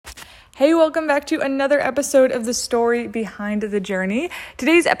Hey, welcome back to another episode of The Story Behind the Journey.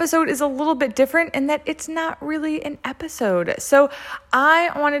 Today's episode is a little bit different in that it's not really an episode. So I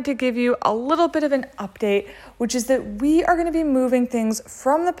wanted to give you a little bit of an update, which is that we are going to be moving things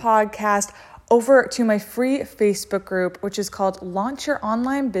from the podcast over to my free Facebook group, which is called Launch Your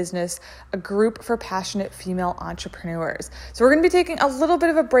Online Business, a group for passionate female entrepreneurs. So we're going to be taking a little bit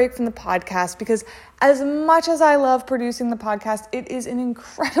of a break from the podcast because as much as I love producing the podcast, it is an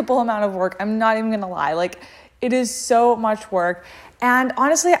incredible amount of work. I'm not even going to lie. It is so much work. And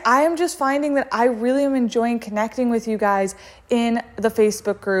honestly, I am just finding that I really am enjoying connecting with you guys in the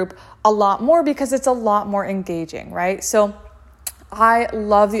Facebook group a lot more because it's a lot more engaging, right? So I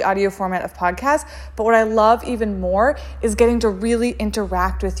love the audio format of podcasts, but what I love even more is getting to really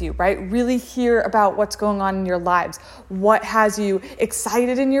interact with you, right? Really hear about what's going on in your lives. What has you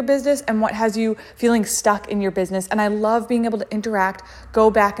excited in your business and what has you feeling stuck in your business. And I love being able to interact,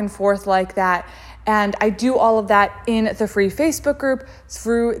 go back and forth like that. And I do all of that in the free Facebook group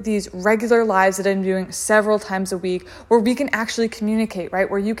through these regular lives that I'm doing several times a week where we can actually communicate, right?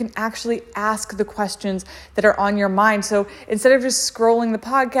 Where you can actually ask the questions that are on your mind. So instead of just scrolling the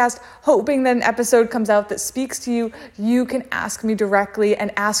podcast, hoping that an episode comes out that speaks to you, you can ask me directly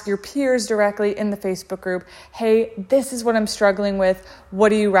and ask your peers directly in the Facebook group. Hey, this is what I'm struggling with. What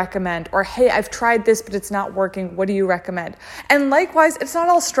do you recommend? Or, hey, I've tried this, but it's not working. What do you recommend? And likewise, it's not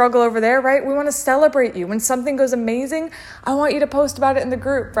all struggle over there, right? We want to celebrate you. When something goes amazing, I want you to post about it in the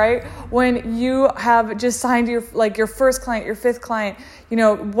group, right? When you have just signed your first client, your fifth client,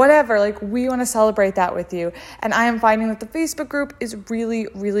 whatever, we want to celebrate that with you. And I am finding that the Facebook group is really,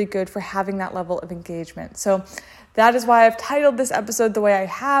 really good for having that level of engagement. So that is why I've titled this episode the way I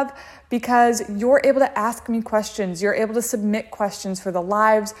have, because you're able to ask me questions. You're able to submit questions for the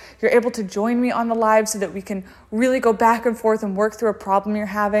lives. You're able to join me on the live so that we can really go back and forth and work through a problem you're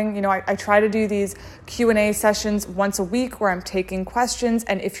having. I try to do these Q&A sessions once a week where I'm taking questions.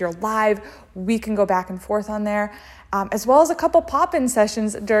 And if you're live, we can go back and forth on there, as well as a couple pop-in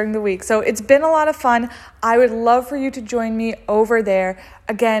sessions during the week. So it's been a lot of fun. I would love for you to join me over there.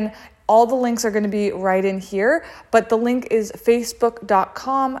 Again, all the links are going to be right in here, but the link is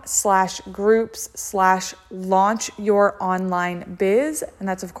facebook.com/groups/launch-your-online-biz. And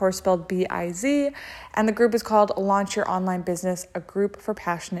that's of course spelled B-I-Z. And the group is called Launch Your Online Business, a group for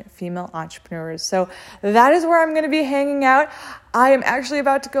passionate female entrepreneurs. So that is where I'm going to be hanging out. I am actually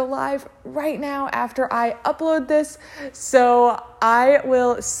about to go live right now after I upload this. So I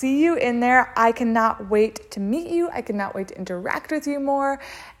will see you in there. I cannot wait to meet you. I cannot wait to interact with you more.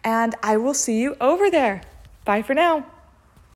 And I will see you over there. Bye for now.